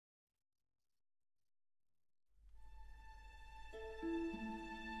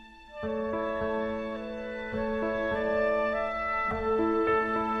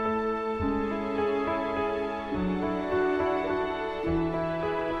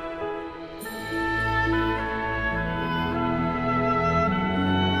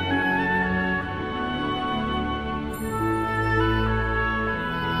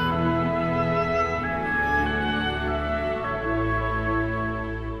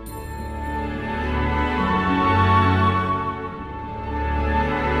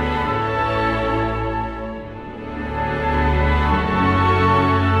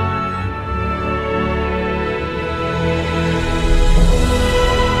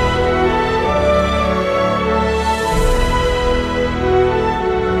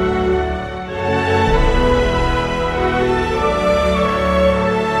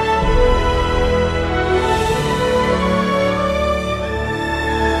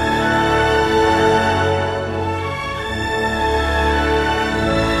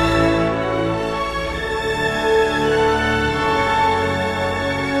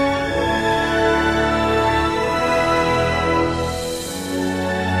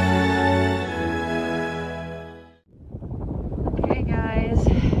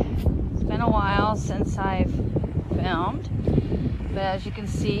you can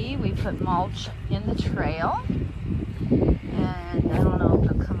see, we put mulch in the trail. And I don't know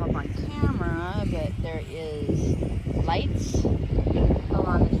if it'll come up on camera, but there is lights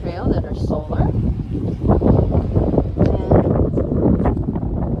along the trail that are solar.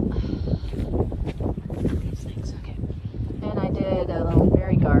 And these things, okay. And I did a little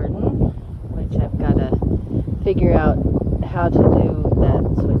berry garden, which I've got to figure out how to do that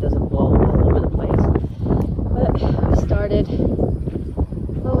so it doesn't blow all over the place. But I started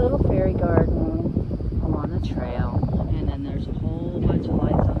a little fairy garden along the trail, and then there's a whole bunch of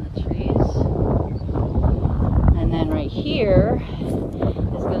lights on the trees. And then right here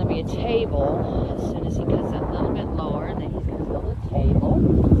is going to be a table. As soon as he gets it a little bit lower, then he's going to build a table.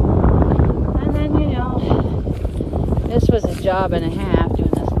 And then, you know, this was a job and a half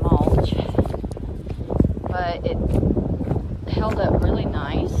doing this mulch, but it held up really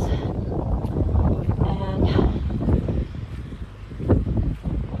nice. And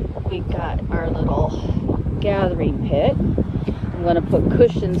we got our little gathering pit. I'm going to put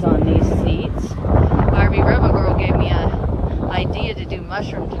cushions on these seats. Barbie Rubber Girl gave me an idea to do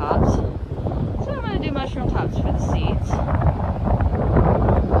mushroom tops, so I'm going to do mushroom tops for the seats.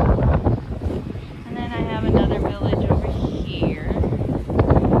 And then I have another village over here.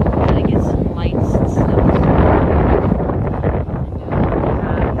 Gotta get some lights and stuff.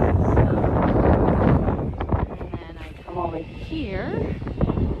 And then I come over here.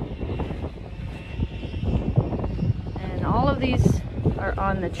 And all of these are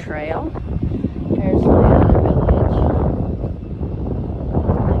on the trail. There's my other village.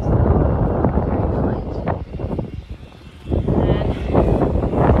 Nice little fairy village. And then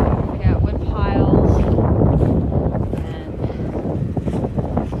we got wood piles. And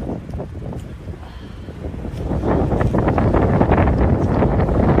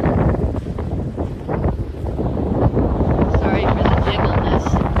sorry for the jiggleness,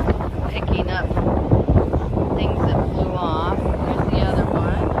 picking up things that flew off. Here's the other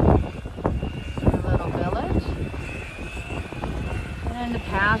one. And then the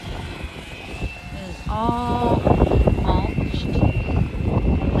path is all mulched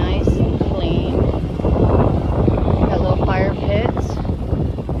and nice and clean. Got little fire pits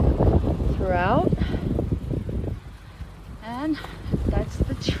throughout. And that's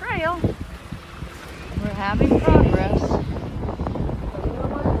the trail. We're having progress.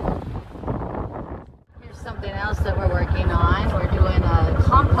 Here's something else that we're working on. We're doing a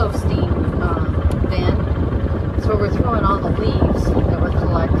composting bin. So we're throwing all the leaves that we're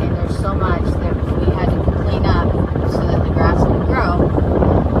collecting. There's so much that we had to clean up so that the grass would grow.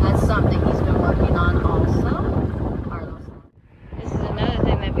 That's something he's been working on also. Carlos. This is another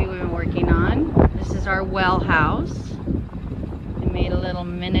thing that we've been working on. This is our well house. We made a little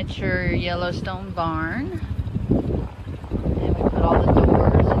miniature Yellowstone barn. And we put all the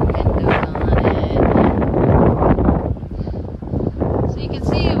doors and windows on it. So you can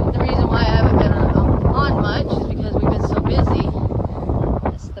see the reason why I haven't been on much is because we've been so busy.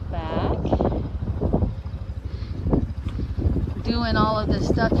 That's the back. Doing all of this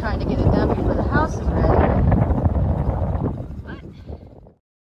stuff, trying to get it done before the house is ready. But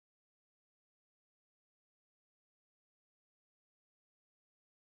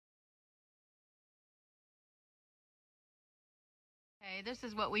okay, this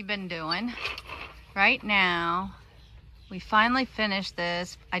is what we've been doing right now. We finally finished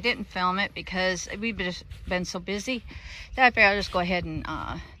this. I didn't film it because we've just been so busy that I figured I'll just go ahead and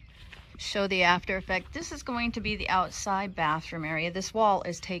show the after effect. This is going to be the outside bathroom area. This wall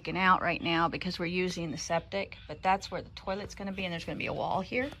is taken out right now because we're using the septic, but that's where the toilet's going to be, and there's going to be a wall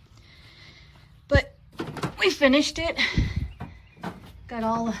here. But we finished it. Got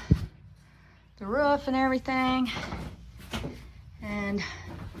all the roof and everything, and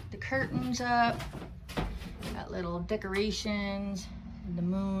the curtains up. Got little decorations, the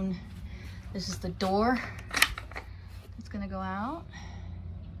moon. This is the door that's gonna go out.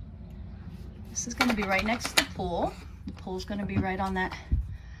 This is gonna be right next to the pool. The pool's gonna be right on that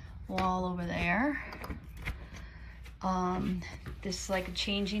wall over there. This is like a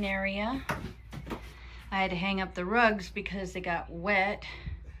changing area. I had to hang up the rugs because they got wet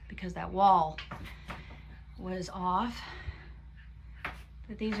because that wall was off.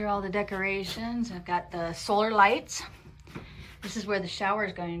 But these are all the decorations. I've got the solar lights. This is where the shower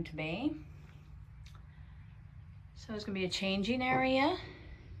is going to be. So it's going to be a changing area,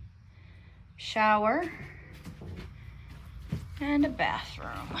 shower, and a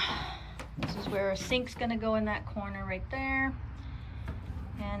bathroom. This is where a sink's going to go in that corner right there.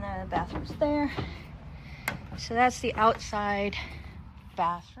 And the bathroom's there. So that's the outside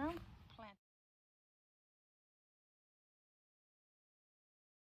bathroom.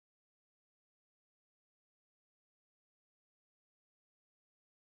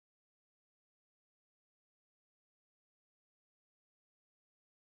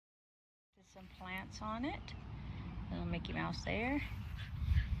 some plants on it. Little Mickey Mouse there.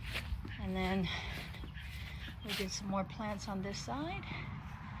 And then we did some more plants on this side.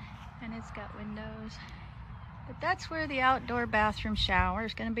 And it's got windows. But that's where the outdoor bathroom shower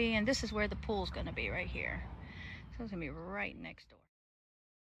is going to be. And this is where the pool is going to be, right here. So it's going to be right next door.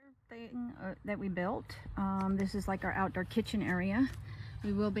 Thing that we built. This is like our outdoor kitchen area.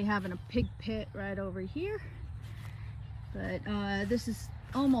 We will be having a pig pit right over here. But this is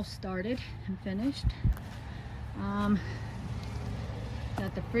almost started and finished. Got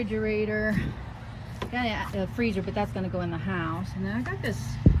the refrigerator. Got a freezer, but that's going to go in the house. And then I got this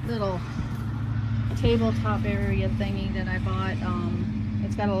little tabletop area thingy that I bought.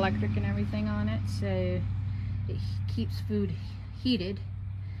 It's got electric and everything on it, so it keeps food heated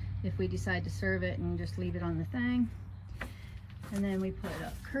if we decide to serve it and just leave it on the thing. And then we put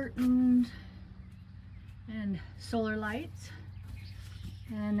up curtains and solar lights.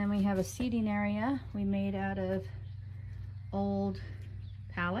 And then we have a seating area we made out of old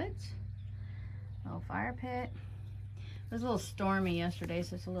pallets. Little fire pit. It was a little stormy yesterday,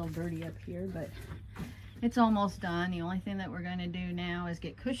 so it's a little dirty up here, but it's almost done. The only thing that we're going to do now is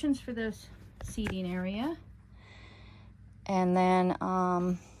get cushions for this seating area. And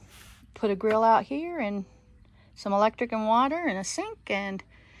then put a grill out here and some electric and water and a sink, and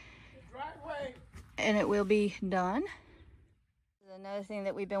it will be done. Another thing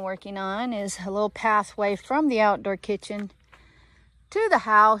that we've been working on is a little pathway from the outdoor kitchen to the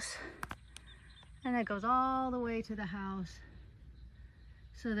house, and it goes all the way to the house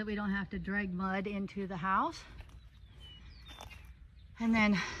so that we don't have to drag mud into the house. And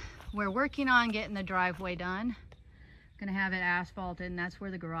then we're working on getting the driveway done. Gonna have it asphalted, and that's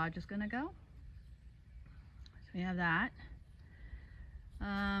where the garage is gonna go. So we have that.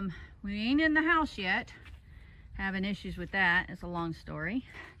 We ain't in the house yet. Having issues with that. It's a long story.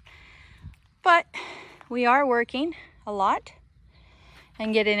 But we are working a lot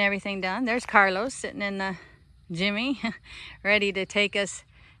and getting everything done. There's Carlos sitting in the Jimmy, ready to take us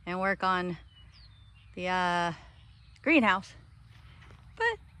and work on the greenhouse.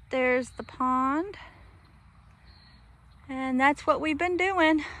 But there's the pond. And that's what we've been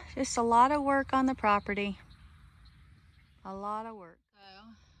doing. Just a lot of work on the property. A lot of work. So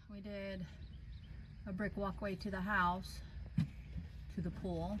we did a brick walkway to the house, to the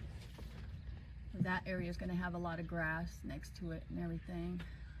pool. That area is going to have a lot of grass next to it and everything.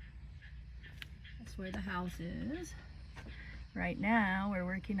 That's where the house is. Right now we're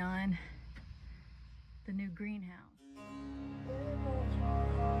working on the new greenhouse.